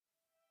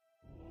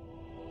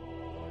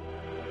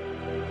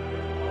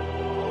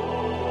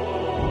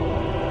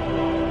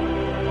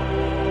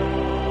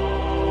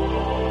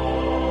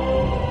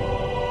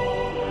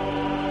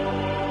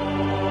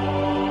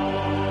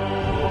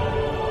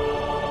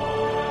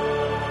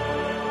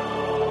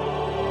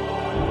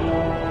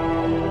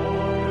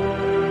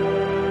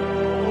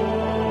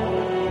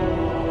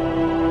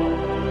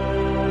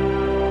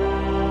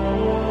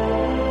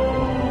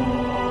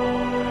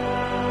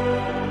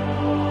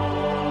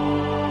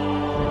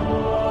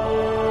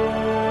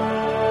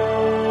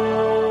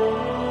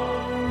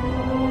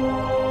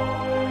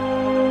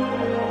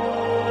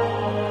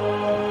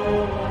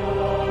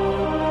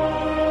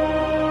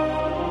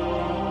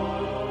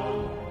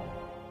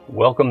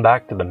Welcome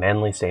back to the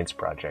Manly Saints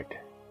Project,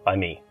 by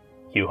me,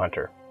 Hugh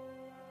Hunter.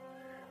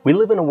 We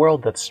live in a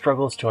world that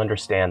struggles to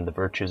understand the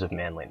virtues of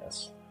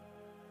manliness.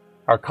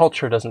 Our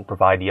culture doesn't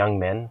provide young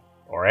men,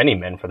 or any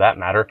men for that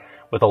matter,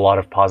 with a lot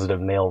of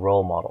positive male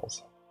role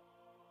models.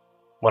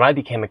 When I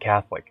became a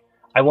Catholic,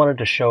 I wanted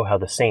to show how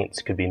the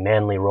saints could be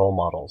manly role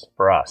models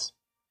for us.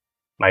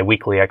 My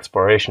weekly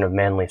exploration of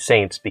manly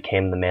saints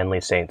became the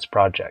Manly Saints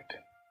Project.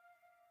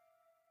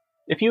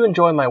 If you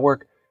enjoy my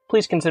work,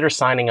 please consider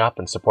signing up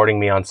and supporting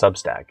me on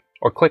Substack,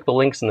 or click the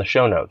links in the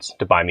show notes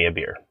to buy me a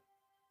beer.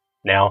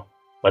 Now,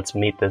 let's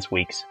meet this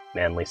week's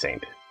Manly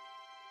Saint.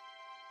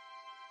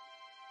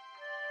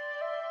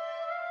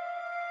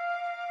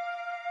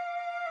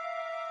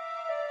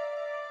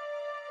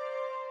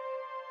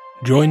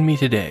 Join me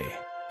today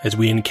as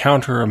we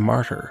encounter a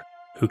martyr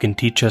who can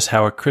teach us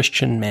how a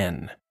Christian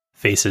man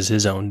faces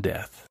his own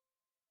death.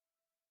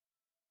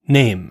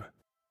 Name: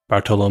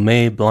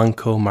 Bartholomé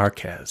Blanco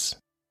Márquez.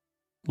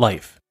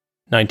 Life: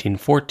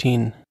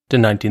 1914 to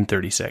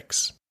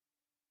 1936.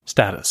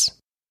 Status: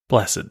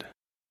 Blessed.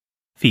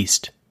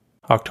 Feast: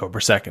 October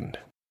 2nd.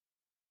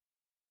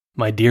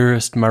 My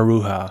dearest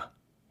Maruja,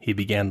 he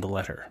began the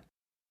letter.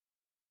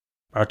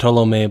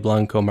 Bartholomé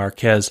Blanco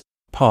Márquez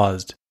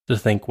paused to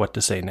think what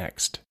to say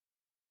next.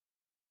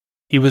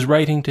 He was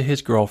writing to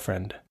his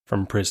girlfriend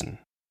from prison.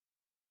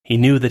 He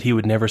knew that he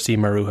would never see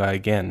Maruja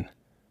again.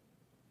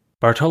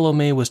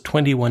 Bartholomé was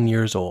 21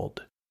 years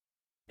old.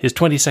 His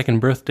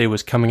 22nd birthday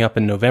was coming up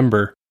in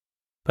November,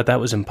 but that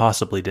was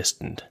impossibly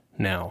distant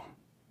now.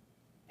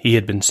 He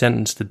had been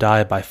sentenced to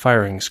die by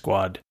firing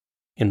squad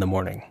in the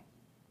morning.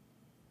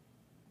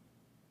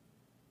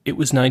 It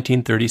was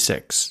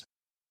 1936,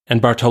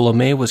 and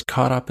Bartholomé was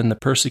caught up in the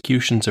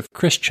persecutions of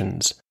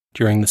Christians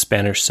during the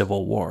Spanish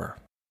Civil War.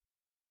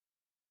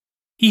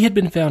 He had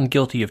been found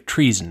guilty of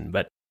treason,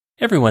 but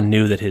everyone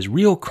knew that his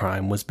real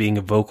crime was being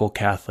a vocal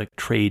Catholic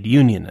trade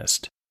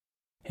unionist,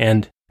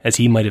 and, as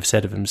he might have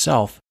said of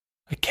himself,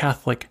 a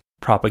Catholic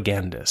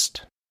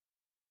propagandist.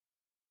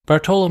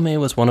 Bartholomé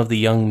was one of the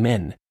young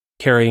men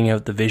carrying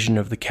out the vision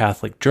of the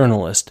Catholic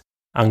journalist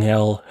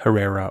Ángel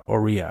Herrera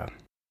Oria.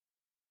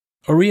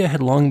 Oria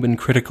had long been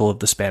critical of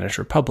the Spanish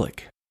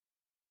Republic,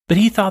 but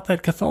he thought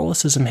that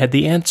Catholicism had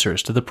the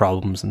answers to the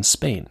problems in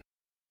Spain.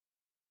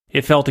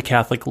 It fell to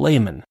Catholic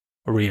laymen,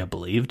 Oria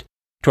believed,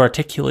 to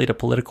articulate a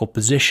political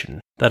position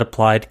that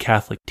applied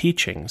Catholic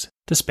teachings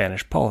to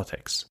Spanish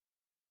politics.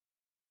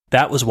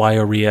 That was why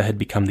Oria had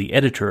become the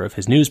editor of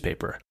his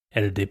newspaper,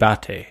 El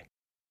Debate.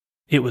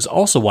 It was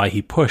also why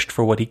he pushed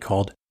for what he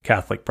called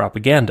Catholic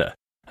propaganda,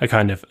 a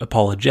kind of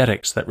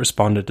apologetics that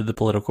responded to the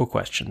political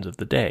questions of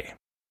the day.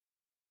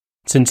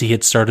 Since he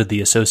had started the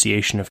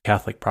Association of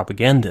Catholic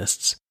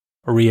Propagandists,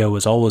 Oria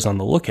was always on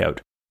the lookout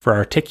for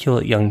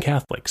articulate young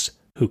Catholics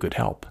who could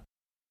help.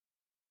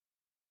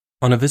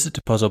 On a visit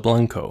to Pozo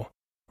Blanco,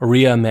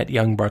 Oria met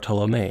young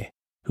Bartholomé,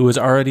 who was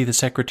already the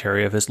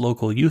secretary of his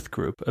local youth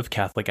group of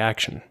Catholic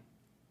Action.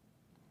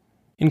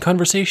 In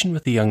conversation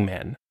with the young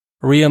man,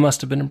 Oria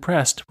must have been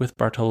impressed with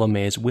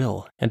Bartholomé's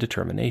will and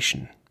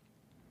determination.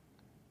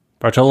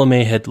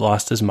 Bartholomé had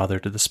lost his mother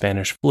to the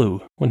Spanish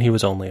flu when he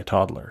was only a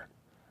toddler.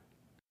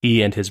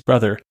 He and his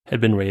brother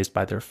had been raised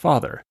by their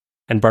father,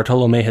 and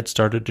Bartholomé had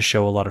started to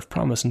show a lot of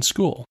promise in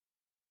school.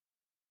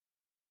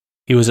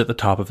 He was at the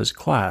top of his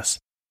class,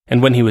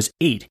 and when he was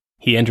 8,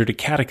 he entered a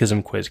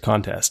catechism quiz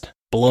contest,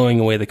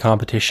 blowing away the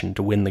competition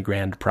to win the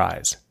grand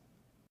prize.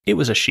 It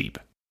was a sheep.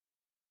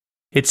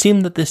 It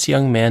seemed that this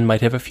young man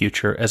might have a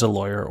future as a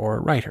lawyer or a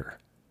writer.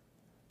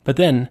 But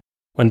then,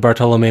 when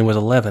Bartholomé was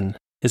 11,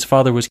 his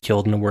father was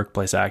killed in a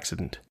workplace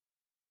accident.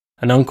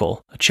 An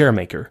uncle, a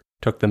chairmaker,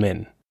 took them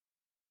in.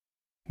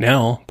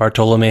 Now,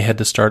 Bartholomé had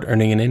to start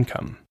earning an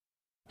income.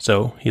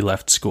 So he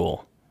left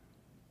school.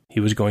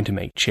 He was going to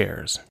make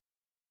chairs.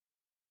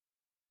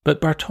 But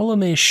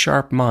Bartholomé's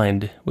sharp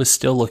mind was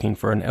still looking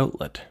for an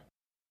outlet.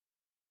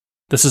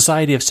 The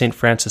Society of St.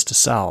 Francis de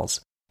Sales,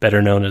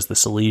 better known as the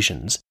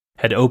Salesians,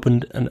 had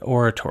opened an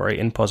oratory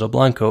in Pozo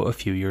Blanco a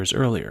few years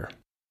earlier,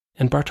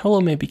 and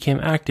Bartholomé became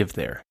active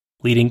there,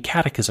 leading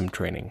catechism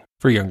training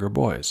for younger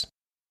boys.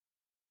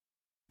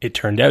 It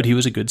turned out he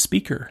was a good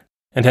speaker,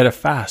 and had a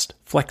fast,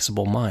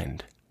 flexible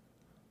mind.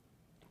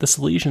 The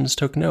Salesians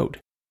took note,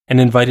 and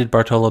invited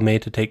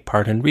Bartholomé to take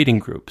part in reading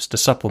groups to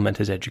supplement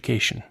his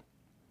education.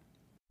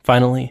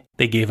 Finally,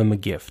 they gave him a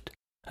gift,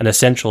 an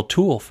essential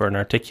tool for an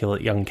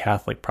articulate young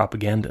Catholic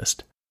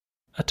propagandist: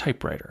 a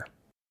typewriter.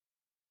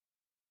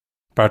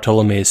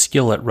 Bartholomé's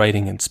skill at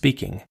writing and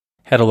speaking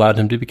had allowed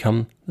him to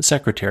become the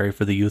secretary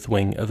for the youth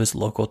wing of his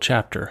local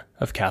chapter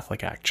of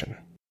Catholic Action.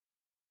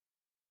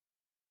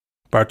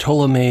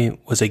 Bartholomé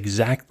was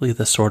exactly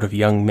the sort of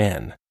young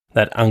man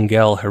that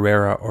Ángel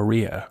Herrera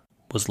Oria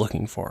was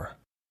looking for.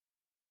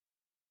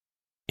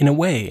 In a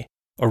way,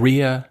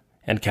 Oria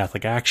and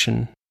Catholic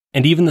Action,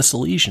 and even the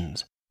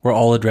Salesians, were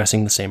all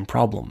addressing the same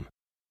problem,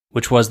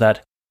 which was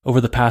that, over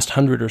the past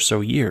 100 or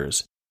so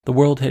years, the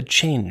world had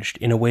changed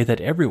in a way that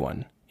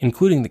everyone,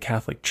 including the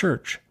Catholic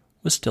Church,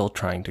 was still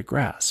trying to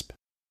grasp.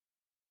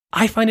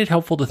 I find it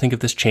helpful to think of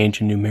this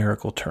change in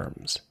numerical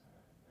terms.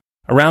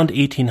 Around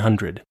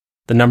 1800,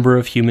 the number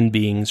of human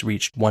beings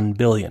reached 1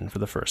 billion for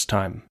the first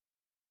time.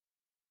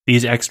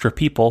 These extra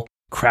people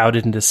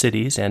crowded into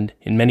cities and,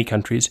 in many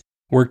countries,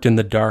 worked in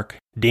the dark,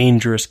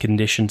 dangerous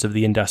conditions of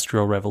the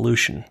Industrial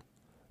Revolution,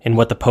 in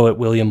what the poet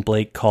William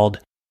Blake called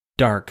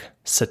dark,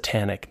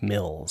 satanic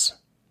mills.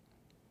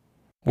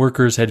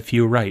 Workers had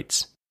few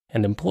rights,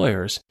 and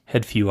employers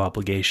had few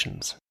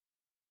obligations.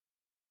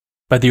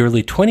 By the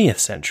early 20th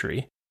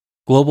century,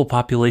 global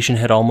population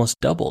had almost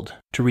doubled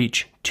to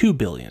reach 2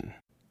 billion,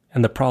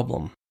 and the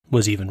problem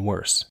was even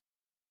worse.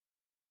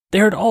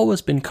 There had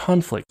always been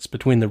conflicts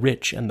between the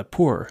rich and the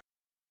poor,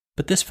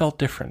 but this felt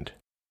different.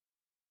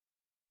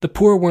 The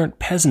poor weren't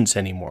peasants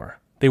anymore,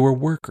 they were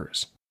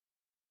workers.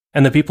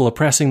 And the people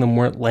oppressing them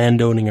weren't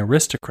land-owning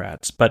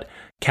aristocrats, but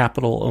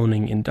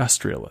capital-owning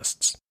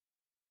industrialists.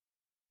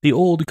 The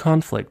old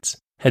conflicts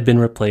had been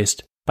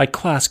replaced by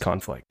class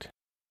conflict.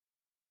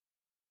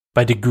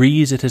 By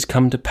degrees it has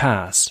come to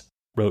pass,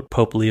 wrote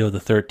Pope Leo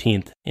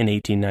XIII in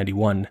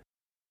 1891,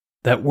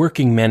 that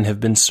working men have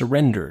been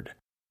surrendered,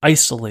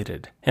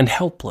 isolated, and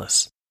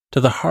helpless to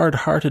the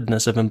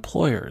hard-heartedness of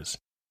employers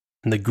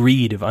and the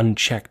greed of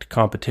unchecked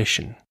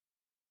competition.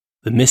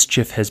 The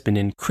mischief has been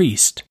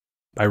increased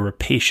by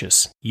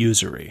rapacious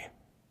usury.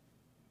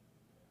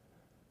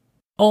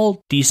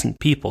 All decent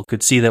people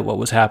could see that what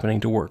was happening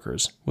to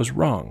workers was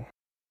wrong.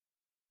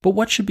 But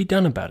what should be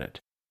done about it?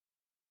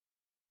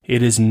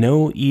 It is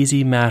no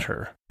easy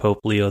matter,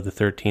 Pope Leo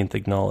XIII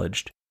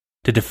acknowledged,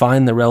 to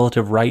define the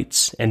relative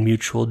rights and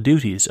mutual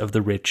duties of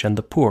the rich and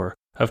the poor,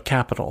 of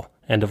capital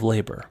and of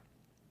labor.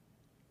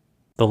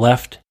 The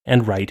left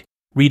and right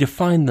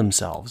redefined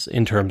themselves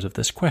in terms of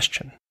this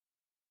question.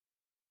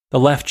 The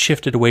left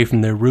shifted away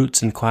from their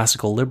roots in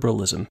classical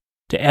liberalism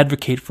to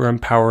advocate for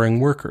empowering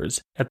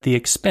workers at the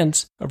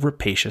expense of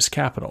rapacious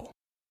capital.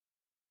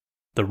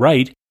 The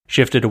right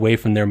shifted away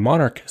from their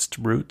monarchist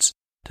roots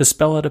to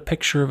spell out a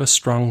picture of a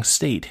strong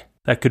state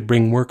that could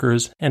bring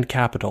workers and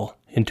capital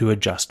into a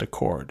just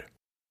accord.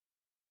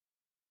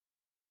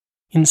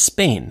 In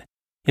Spain,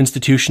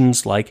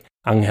 institutions like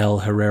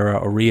Ángel Herrera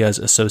Oría's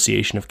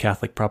Association of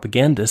Catholic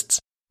Propagandists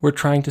were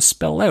trying to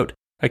spell out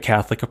a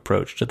Catholic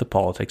approach to the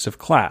politics of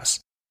class,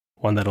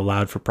 one that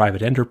allowed for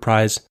private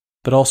enterprise,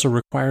 but also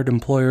required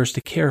employers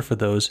to care for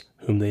those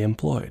whom they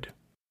employed.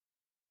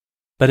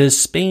 But as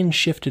Spain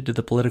shifted to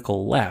the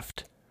political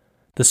left,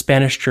 the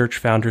Spanish Church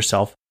found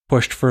herself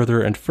pushed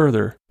further and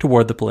further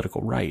toward the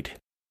political right.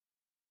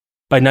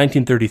 By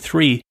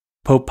 1933,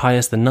 Pope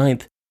Pius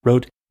IX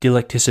wrote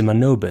Dilectissima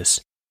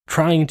Nobis,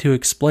 trying to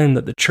explain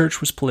that the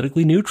Church was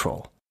politically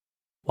neutral,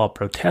 while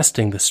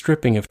protesting the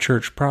stripping of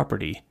church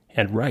property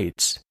and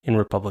rights in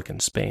Republican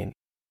Spain.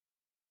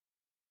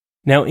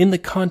 Now, in the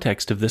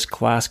context of this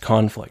class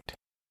conflict,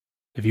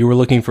 if you were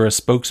looking for a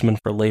spokesman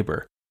for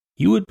labor,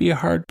 you would be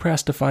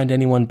hard-pressed to find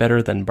anyone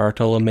better than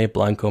Bartholomé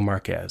Blanco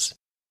Márquez.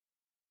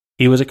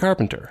 He was a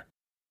carpenter.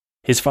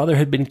 His father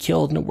had been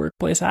killed in a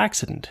workplace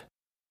accident.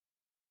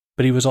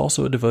 But he was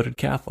also a devoted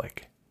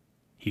Catholic.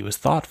 He was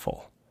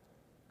thoughtful.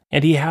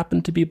 And he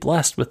happened to be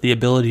blessed with the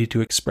ability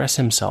to express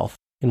himself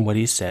in what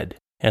he said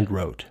and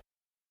wrote.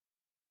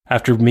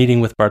 After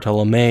meeting with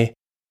Bartholomé,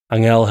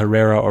 Ángel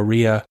Herrera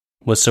Oría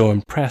was so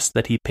impressed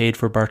that he paid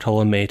for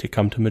Bartholomé to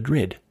come to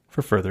Madrid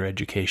for further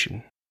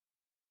education.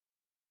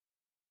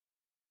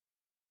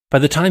 By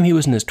the time he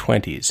was in his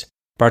 20s,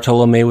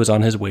 Bartholomé was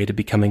on his way to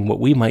becoming what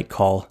we might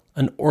call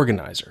an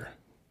organizer.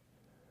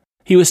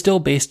 He was still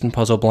based in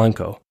Pozo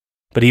Blanco,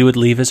 but he would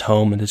leave his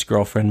home and his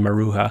girlfriend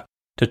Maruja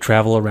to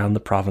travel around the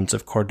province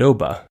of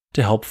Córdoba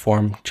to help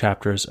form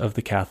chapters of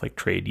the Catholic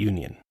Trade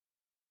Union.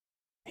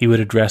 He would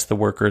address the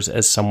workers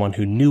as someone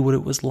who knew what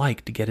it was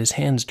like to get his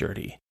hands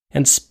dirty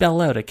and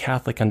spell out a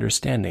Catholic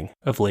understanding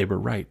of labor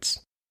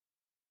rights.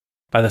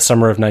 By the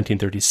summer of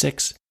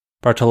 1936,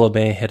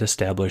 Bartholomé had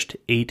established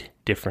 8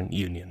 different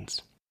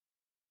unions.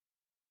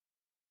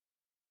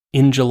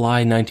 In July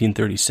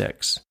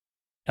 1936,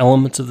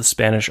 elements of the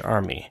Spanish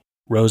army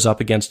rose up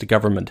against a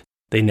government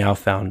they now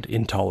found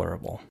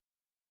intolerable.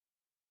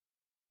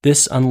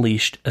 This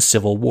unleashed a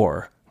civil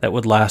war that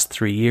would last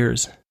 3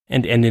 years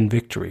and end in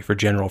victory for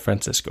General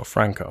Francisco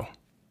Franco.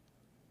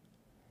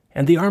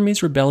 And the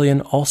army's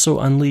rebellion also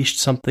unleashed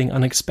something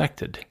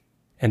unexpected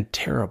and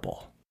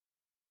terrible.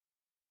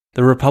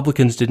 The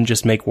Republicans didn't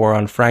just make war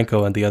on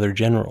Franco and the other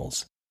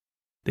generals.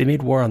 They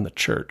made war on the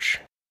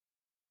church.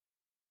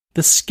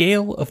 The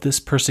scale of this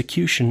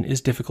persecution is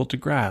difficult to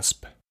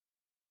grasp.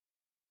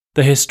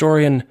 The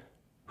historian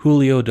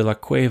Julio de la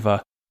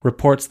Cueva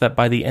reports that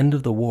by the end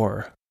of the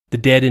war, the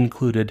dead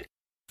included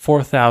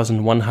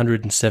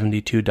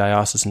 4,172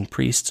 diocesan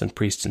priests and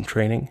priests in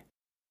training,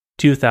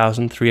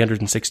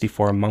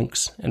 2,364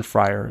 monks and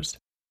friars,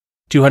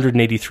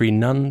 283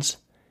 nuns,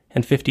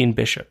 and 15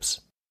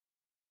 bishops.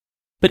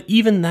 But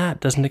even that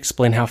doesn't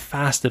explain how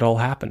fast it all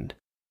happened,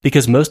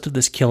 because most of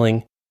this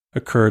killing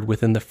occurred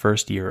within the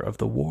first year of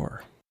the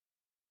war.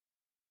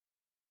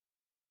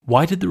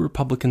 Why did the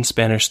Republican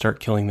Spanish start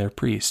killing their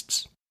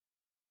priests?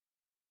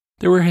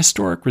 There were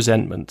historic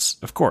resentments,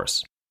 of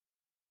course.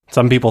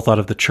 Some people thought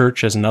of the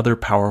church as another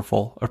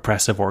powerful,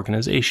 oppressive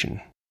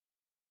organization.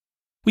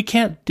 We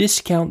can't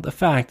discount the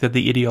fact that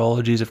the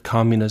ideologies of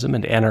communism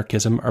and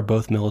anarchism are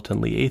both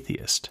militantly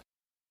atheist.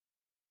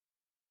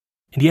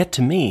 And yet,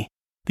 to me,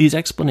 these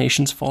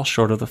explanations fall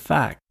short of the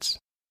facts.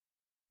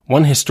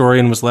 One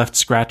historian was left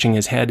scratching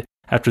his head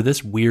after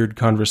this weird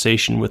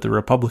conversation with a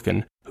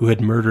Republican who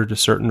had murdered a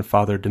certain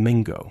Father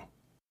Domingo.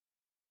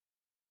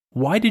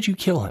 Why did you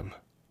kill him?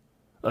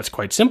 That's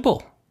quite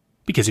simple.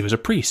 Because he was a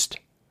priest.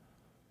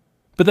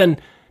 But then,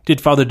 did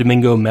Father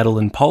Domingo meddle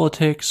in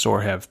politics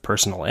or have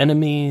personal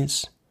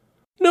enemies?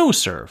 No,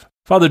 sir.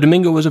 Father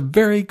Domingo was a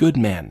very good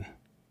man.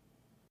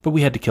 But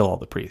we had to kill all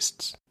the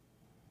priests.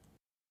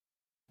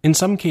 In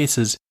some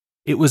cases,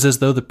 it was as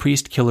though the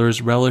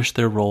priest-killers relished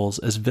their roles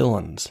as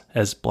villains,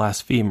 as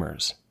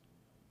blasphemers.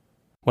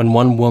 When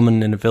one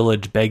woman in a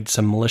village begged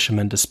some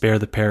militiamen to spare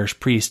the parish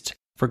priest,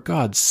 for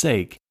God's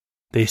sake,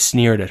 they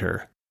sneered at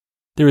her.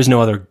 There is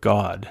no other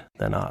God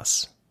than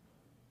us.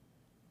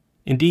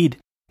 Indeed,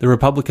 the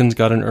Republicans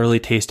got an early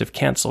taste of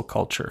cancel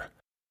culture,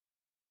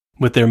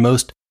 with their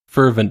most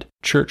fervent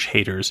church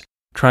haters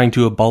trying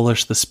to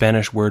abolish the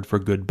Spanish word for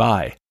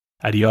goodbye,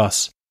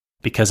 adios,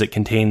 because it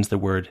contains the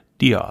word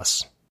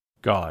Dios,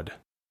 God.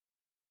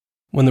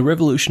 When the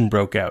revolution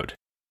broke out,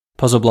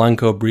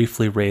 Blanco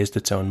briefly raised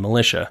its own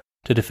militia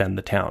to defend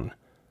the town,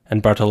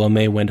 and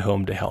Bartholomé went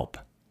home to help.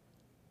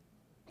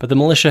 But the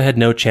militia had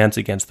no chance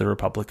against the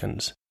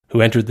Republicans, who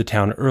entered the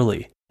town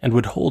early and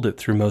would hold it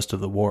through most of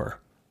the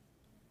war.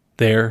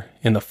 There,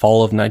 in the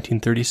fall of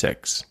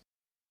 1936,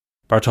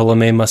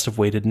 Bartholomé must have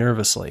waited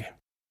nervously.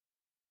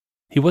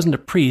 He wasn't a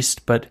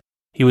priest, but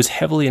he was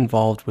heavily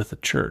involved with the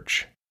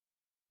church.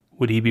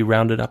 Would he be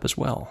rounded up as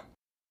well?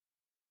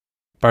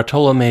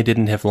 Bartholomé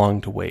didn't have long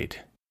to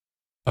wait.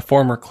 A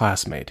former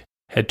classmate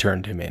had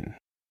turned him in.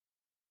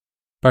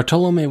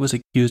 Bartholomé was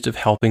accused of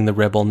helping the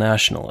rebel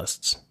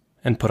nationalists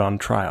and put on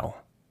trial.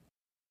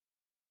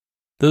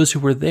 Those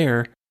who were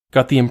there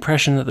got the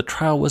impression that the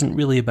trial wasn't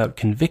really about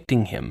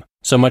convicting him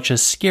so much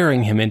as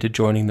scaring him into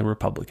joining the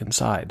Republican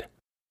side.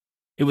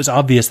 It was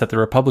obvious that the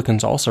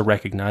Republicans also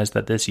recognized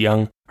that this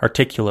young,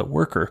 articulate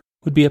worker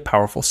would be a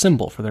powerful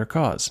symbol for their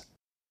cause.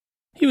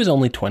 He was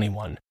only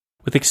 21,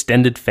 with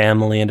extended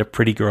family and a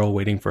pretty girl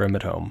waiting for him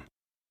at home.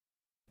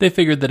 They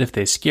figured that if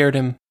they scared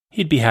him,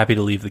 he'd be happy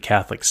to leave the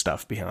Catholic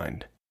stuff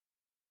behind.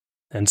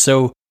 And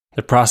so,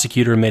 the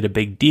prosecutor made a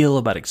big deal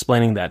about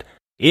explaining that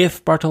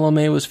if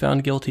Bartholomé was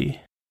found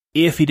guilty,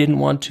 if he didn't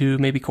want to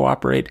maybe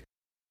cooperate,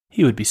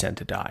 he would be sent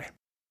to die.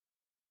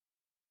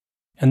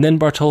 And then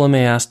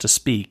Bartholomé asked to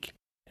speak,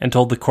 and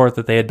told the court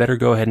that they had better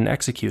go ahead and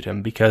execute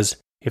him, because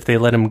if they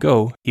let him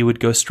go, he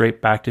would go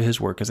straight back to his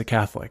work as a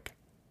Catholic.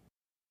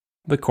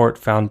 The court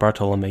found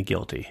Bartholomé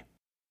guilty.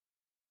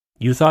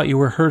 "You thought you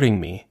were hurting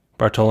me,"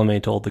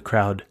 Bartholomé told the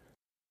crowd,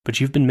 "but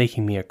you've been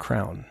making me a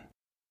crown."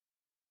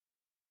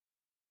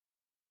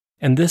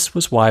 And this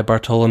was why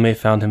Bartholomé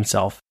found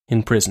himself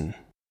in prison.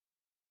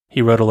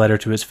 He wrote a letter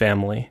to his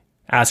family,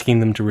 asking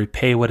them to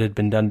repay what had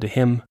been done to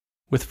him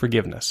with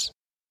forgiveness.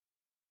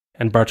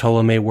 And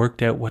Bartholomé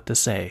worked out what to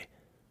say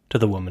to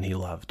the woman he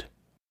loved.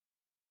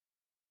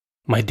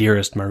 "My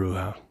dearest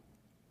Maruja,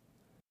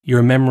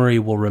 your memory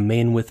will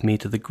remain with me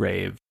to the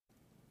grave,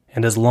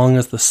 and as long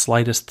as the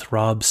slightest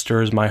throb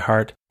stirs my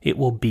heart, it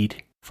will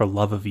beat for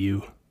love of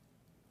you.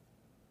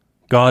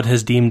 God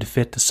has deemed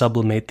fit to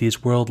sublimate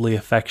these worldly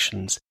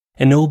affections,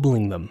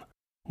 ennobling them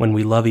when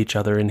we love each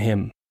other in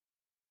Him.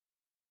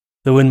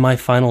 Though in my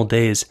final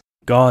days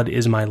God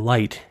is my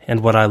light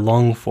and what I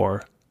long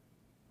for,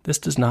 this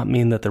does not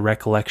mean that the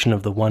recollection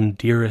of the one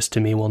dearest to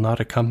me will not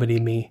accompany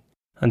me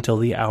until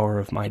the hour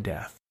of my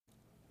death."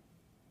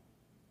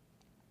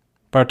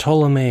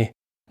 Bartholomé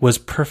was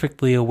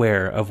perfectly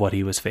aware of what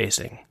he was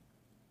facing.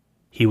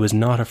 He was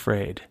not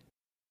afraid.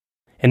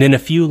 And in a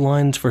few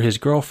lines for his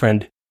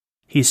girlfriend,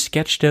 he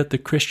sketched out the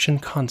Christian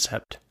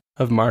concept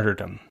of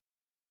martyrdom.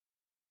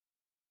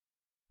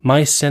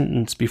 "My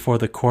sentence before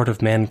the court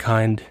of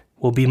mankind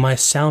will be my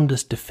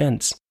soundest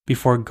defense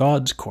before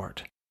God's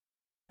court.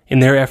 In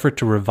their effort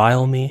to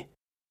revile me,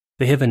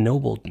 they have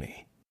ennobled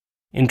me.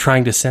 In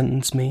trying to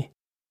sentence me,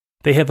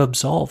 they have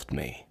absolved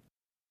me.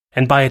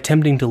 And by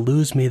attempting to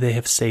lose me, they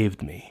have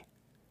saved me.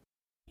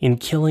 In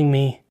killing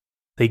me,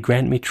 they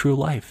grant me true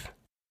life.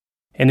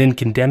 And in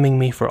condemning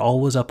me for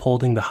always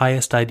upholding the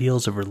highest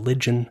ideals of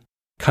religion,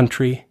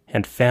 country,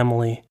 and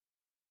family,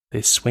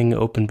 they swing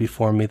open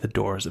before me the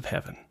doors of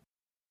heaven."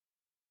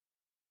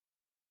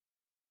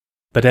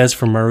 But as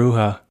for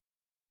Maruja,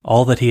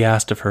 all that he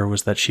asked of her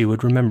was that she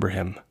would remember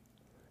him,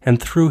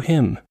 and through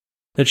him,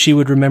 that she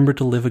would remember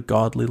to live a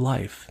godly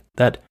life,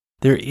 that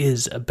there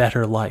is a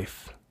better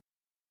life.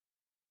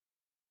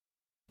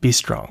 "Be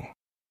strong,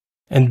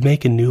 and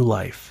make a new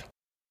life.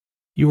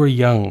 You are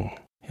young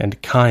and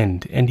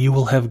kind, and you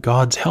will have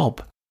God's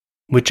help,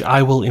 which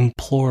I will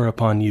implore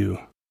upon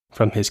you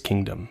from His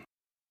kingdom.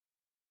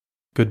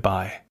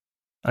 Goodbye,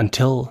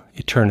 until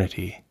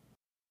eternity.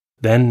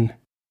 Then,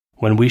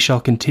 when we shall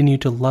continue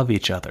to love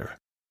each other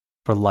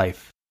for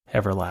life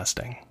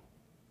everlasting."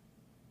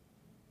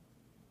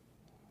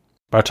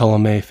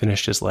 Bartholomé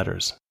finished his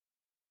letters.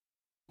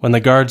 When the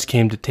guards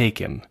came to take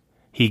him,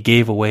 he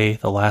gave away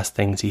the last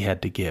things he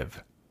had to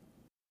give.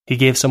 He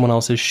gave someone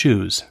else his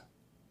shoes.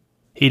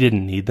 He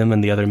didn't need them,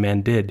 and the other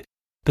man did.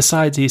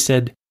 Besides, he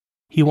said,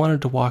 he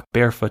wanted to walk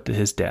barefoot to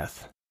his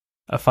death,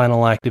 a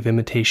final act of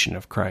imitation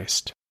of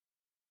Christ.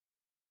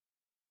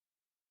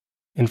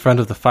 In front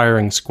of the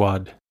firing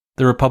squad,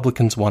 the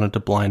Republicans wanted to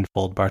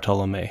blindfold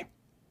Bartholomé.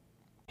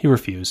 He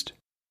refused.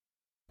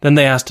 Then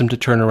they asked him to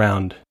turn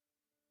around.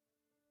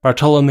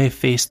 Bartholomé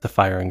faced the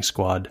firing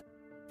squad,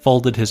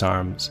 folded his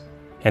arms,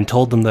 and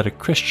told them that a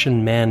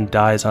Christian man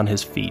dies on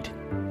his feet,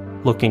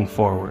 looking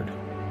forward,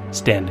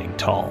 standing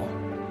tall.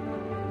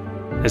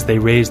 As they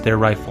raised their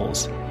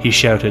rifles, he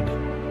shouted,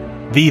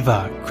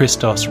 "Viva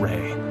Christos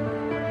Rey!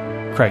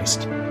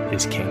 Christ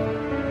is King."